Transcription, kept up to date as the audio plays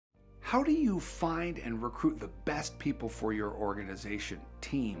How do you find and recruit the best people for your organization,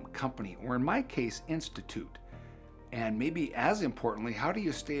 team, company, or in my case, institute? And maybe as importantly, how do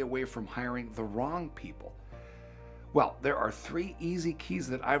you stay away from hiring the wrong people? Well, there are 3 easy keys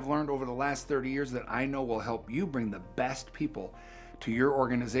that I've learned over the last 30 years that I know will help you bring the best people to your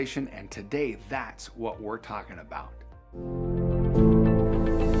organization, and today that's what we're talking about.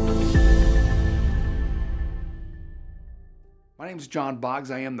 My name is John Boggs.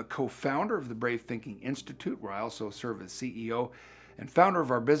 I am the co-founder of the Brave Thinking Institute, where I also serve as CEO and founder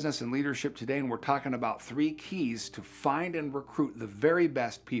of our business and leadership today, and we're talking about 3 keys to find and recruit the very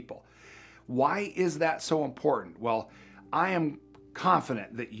best people. Why is that so important? Well, I am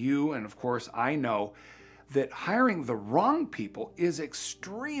confident that you, and of course I know, that hiring the wrong people is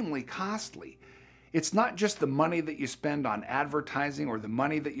extremely costly. It's not just the money that you spend on advertising or the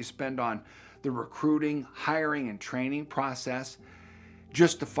money that you spend on the recruiting, hiring, and training process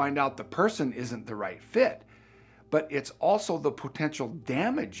just to find out the person isn't the right fit, but it's also the potential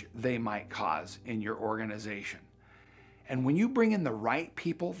damage they might cause in your organization. And when you bring in the right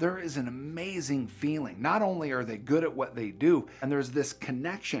people, there is an amazing feeling. Not only are they good at what they do, and there's this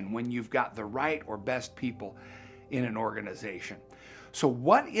connection when you've got the right or best people in an organization. So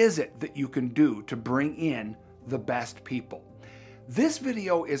what is it that you can do to bring in the best people? This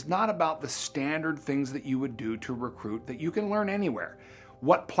video is not about the standard things that you would do to recruit that you can learn anywhere.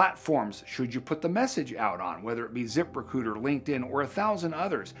 What platforms should you put the message out on, whether it be ZipRecruiter, LinkedIn, or 1,000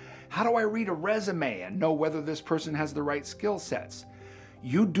 others? How do I read a resume and know whether this person has the right skill sets?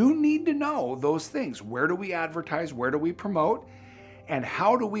 You do need to know those things. Where do we advertise? Where do we promote? And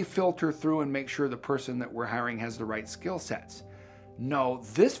how do we filter through and make sure the person that we're hiring has the right skill sets? No,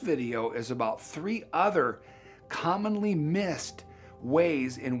 this video is about 3 other commonly missed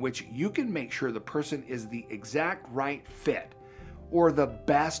ways in which you can make sure the person is the exact right fit or the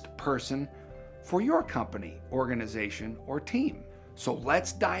best person for your company, organization, or team. So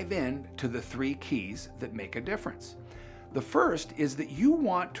let's dive in to the 3 keys that make a difference. The first is that you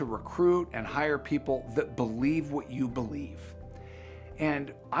want to recruit and hire people that believe what you believe.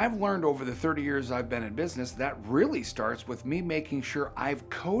 And I've learned over the 30 years I've been in business that really starts with me making sure I've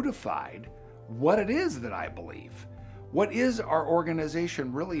codified what it is that I believe. What is our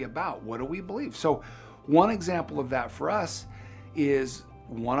organization really about? What do we believe? So one example of that for us is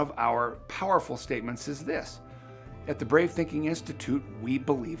one of our powerful statements is this. At the Brave Thinking Institute, we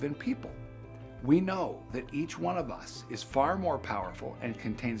believe in people. We know that each one of us is far more powerful and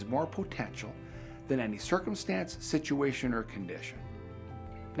contains more potential than any circumstance, situation, or condition.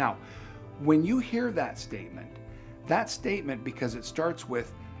 Now, when you hear that statement, because it starts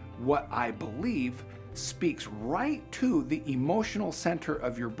with what I believe, speaks right to the emotional center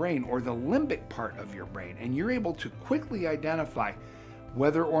of your brain or the limbic part of your brain, and you're able to quickly identify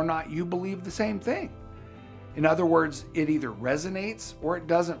whether or not you believe the same thing. In other words, it either resonates or it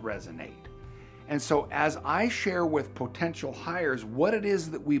doesn't resonate. And so as I share with potential hires what it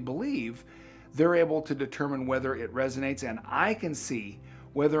is that we believe, they're able to determine whether it resonates, and I can see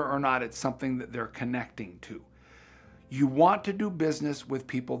whether or not it's something that they're connecting to. You want to do business with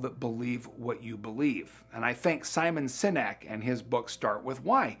people that believe what you believe. And I think Simon Sinek and his book Start With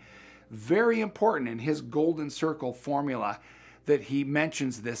Why, very important in his golden circle formula that he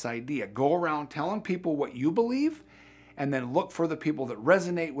mentions this idea. Go around telling people what you believe and then look for the people that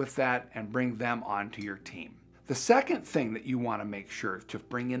resonate with that and bring them onto your team. The second thing that you want to make sure to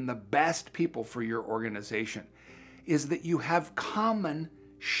bring in the best people for your organization is that you have common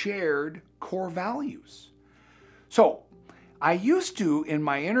shared core values. So I used to, in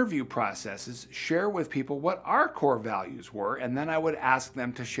my interview processes, share with people what our core values were, and then I would ask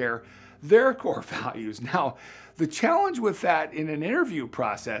them to share their core values. Now, the challenge with that in an interview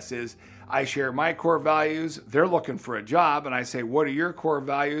process is I share my core values, they're looking for a job, and I say, what are your core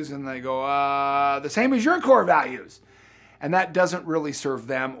values? And they go, the same as your core values. And that doesn't really serve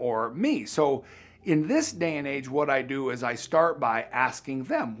them or me. So in this day and age, what I do is I start by asking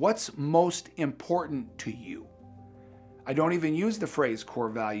them, what's most important to you? I don't even use the phrase core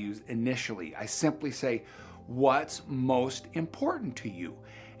values initially. I simply say, what's most important to you?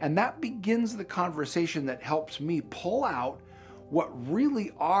 And that begins the conversation that helps me pull out what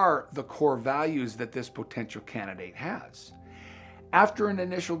really are the core values that this potential candidate has. After an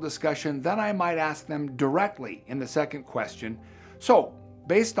initial discussion, then I might ask them directly in the second question, so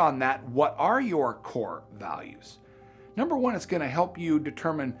based on that, what are your core values? Number one, it's going to help you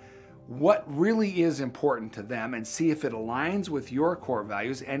determine what really is important to them and see if it aligns with your core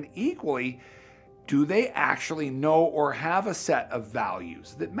values, and equally, do they actually know or have a set of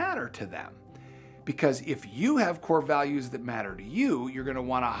values that matter to them? Because if you have core values that matter to you, you're going to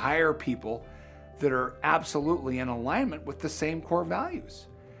want to hire people that are absolutely in alignment with the same core values.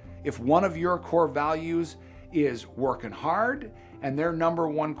 If one of your core values is working hard and their number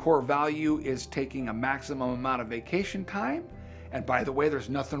one core value is taking a maximum amount of vacation time, and by the way, there's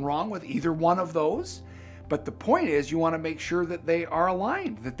nothing wrong with either one of those, but the point is you want to make sure that they are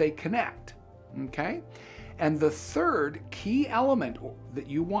aligned, that they connect, okay? And the third key element that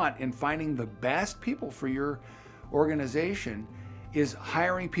you want in finding the best people for your organization is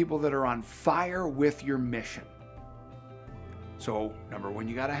hiring people that are on fire with your mission. So number one,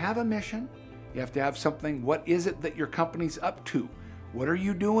 you got to have a mission. You have to have something. What is it that your company's up to? What are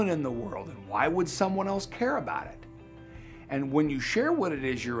you doing in the world? And why would someone else care about it? And when you share what it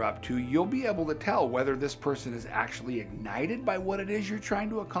is you're up to, you'll be able to tell whether this person is actually ignited by what it is you're trying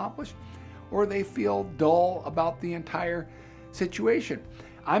to accomplish, or they feel dull about the entire situation.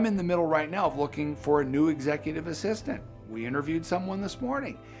 I'm in the middle right now of looking for a new executive assistant. We interviewed someone this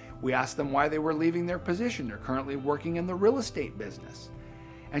morning. We asked them why they were leaving their position. They're currently working in the real estate business.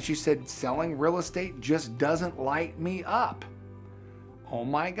 And she said, selling real estate just doesn't light me up. Oh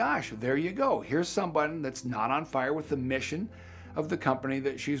my gosh, there you go. Here's someone that's not on fire with the mission of the company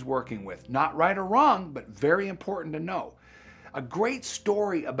that she's working with. Not right or wrong, but very important to know. A great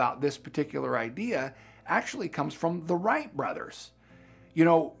story about this particular idea actually comes from the Wright brothers. You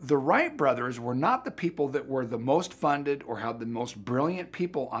know, the Wright brothers were not the people that were the most funded or had the most brilliant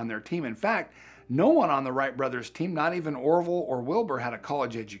people on their team. In fact, no one on the Wright brothers team, not even Orville or Wilbur, had a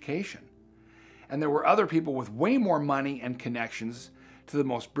college education. And there were other people with way more money and connections to the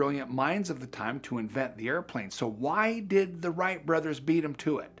most brilliant minds of the time to invent the airplane. So why did the Wright brothers beat them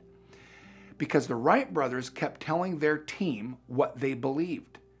to it? Because the Wright brothers kept telling their team what they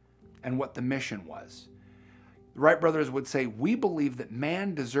believed and what the mission was. The Wright brothers would say, we believe that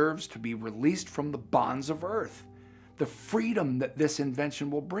man deserves to be released from the bonds of earth. The freedom that this invention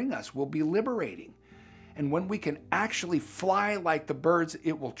will bring us will be liberating. And when we can actually fly like the birds,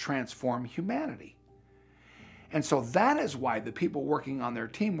 it will transform humanity. And so that is why the people working on their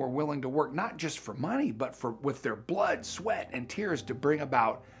team were willing to work not just for money, but with their blood, sweat, and tears to bring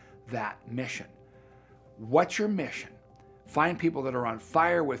about that mission. What's your mission? Find people that are on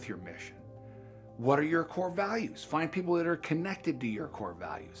fire with your mission. What are your core values? Find people that are connected to your core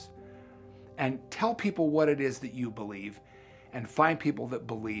values. And tell people what it is that you believe, and find people that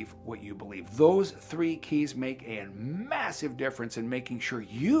believe what you believe. Those three keys make a massive difference in making sure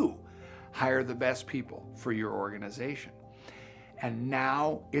you hire the best people for your organization. And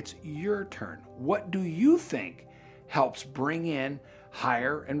now it's your turn. What do you think helps bring in,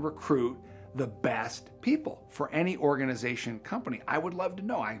 hire, and recruit the best people for any organization, company? I would love to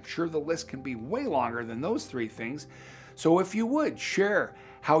know. I'm sure the list can be way longer than those three things. So if you would share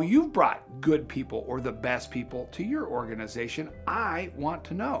how you've brought good people or the best people to your organization, I want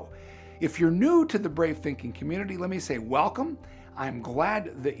to know. If you're new to the Brave Thinking community, let me say welcome. I'm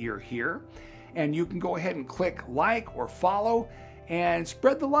glad that you're here, and you can go ahead and click like or follow and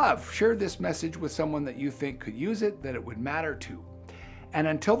spread the love. Share this message with someone that you think could use it, that it would matter to. And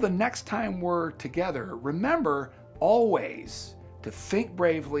until the next time we're together, remember always to think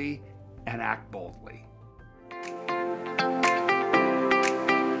bravely and act boldly.